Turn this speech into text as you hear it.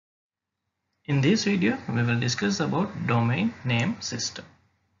In this video, we will discuss about domain name system.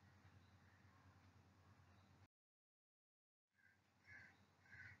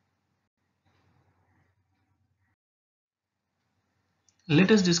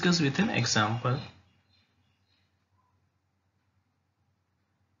 Let us discuss with an example.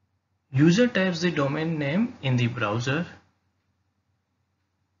 User types the domain name in the browser.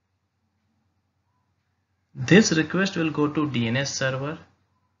 This request will go to DNS server.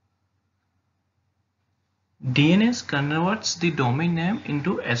 DNS converts the domain name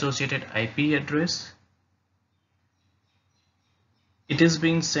into associated IP address. It is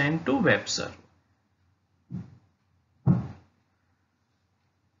being sent to web server.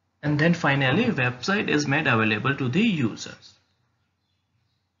 And then finally, website is made available to the users.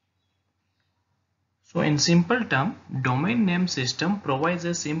 So in simple term, domain name system provides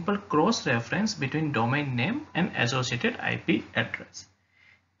a simple cross-reference between domain name and associated IP address.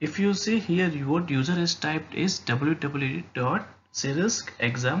 If you see here, what user has typed is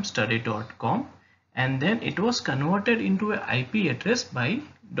www.CRISCexamstudy.com, and then it was converted into an IP address by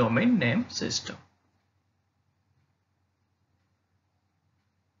domain name system.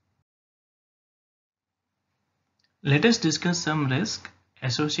 Let us discuss some risk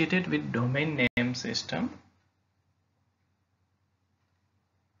associated with domain name system.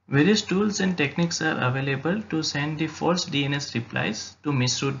 Various tools and techniques are available to send the false DNS replies to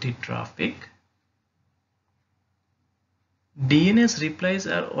misroute the traffic. DNS replies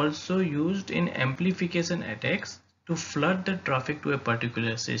are also used in amplification attacks to flood the traffic to a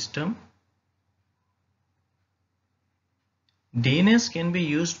particular system. DNS can be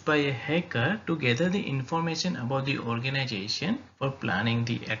used by a hacker to gather the information about the organization for planning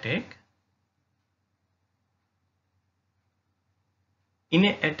the attack. In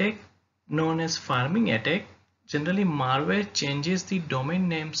an attack known as farming attack, generally malware changes the domain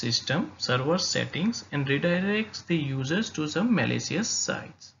name system server settings and redirects the users to some malicious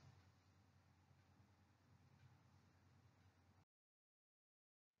sites.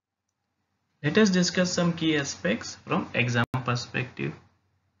 Let us discuss some key aspects from exam perspective.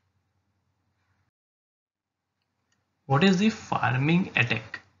 What is the farming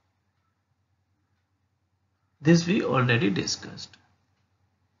attack? This we already discussed.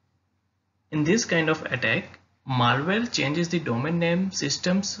 In this kind of attack, malware changes the domain name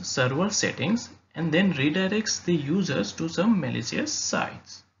system's server settings and then redirects the users to some malicious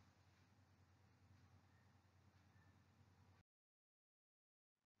sites.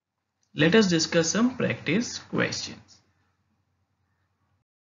 Let us discuss some practice questions.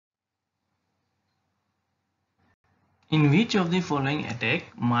 In which of the following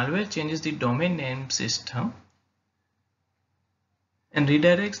attack, malware changes the domain name system and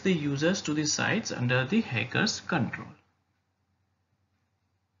redirects the users to the sites under the hacker's control?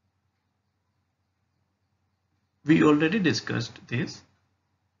 We already discussed this.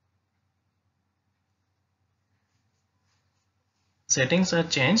 Settings are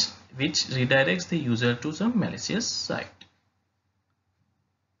changed which redirects the user to some malicious site.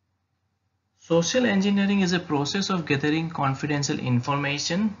 Social engineering is a process of gathering confidential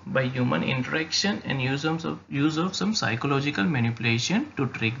information by human interaction and use of some psychological manipulation to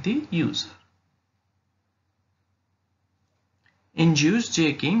trick the user. In juice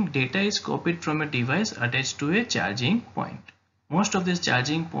jacking, data is copied from a device attached to a charging point. Most of these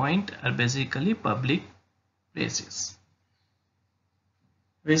charging points are basically public places.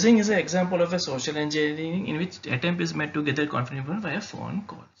 Phishing is an example of a social engineering in which attempt is made to gather confidential information via phone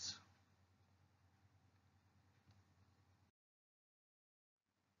calls.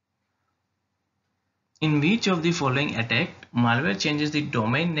 In which of the following attack, malware changes the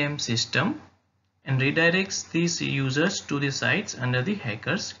domain name system and redirects these users to the sites under the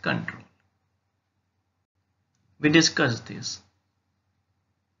hacker's control? We discussed this.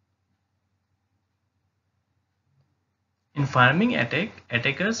 In farming attack,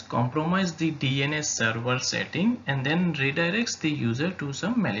 attackers compromise the DNS server setting and then redirects the user to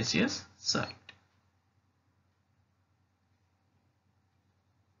some malicious site.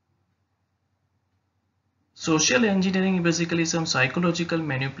 Social engineering is basically some psychological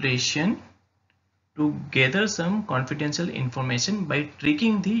manipulation to gather some confidential information by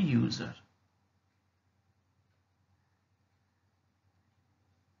tricking the user.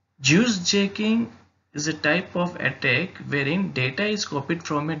 Juice jacking is a type of attack wherein data is copied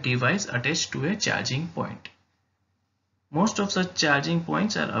from a device attached to a charging point. Most of such charging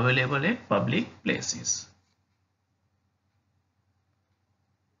points are available at public places.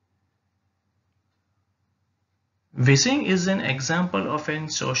 Phishing is an example of an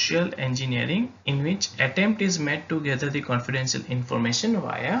social engineering in which attempt is made to gather the confidential information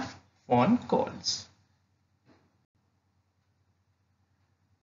via phone calls.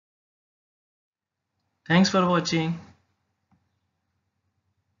 Thanks for watching.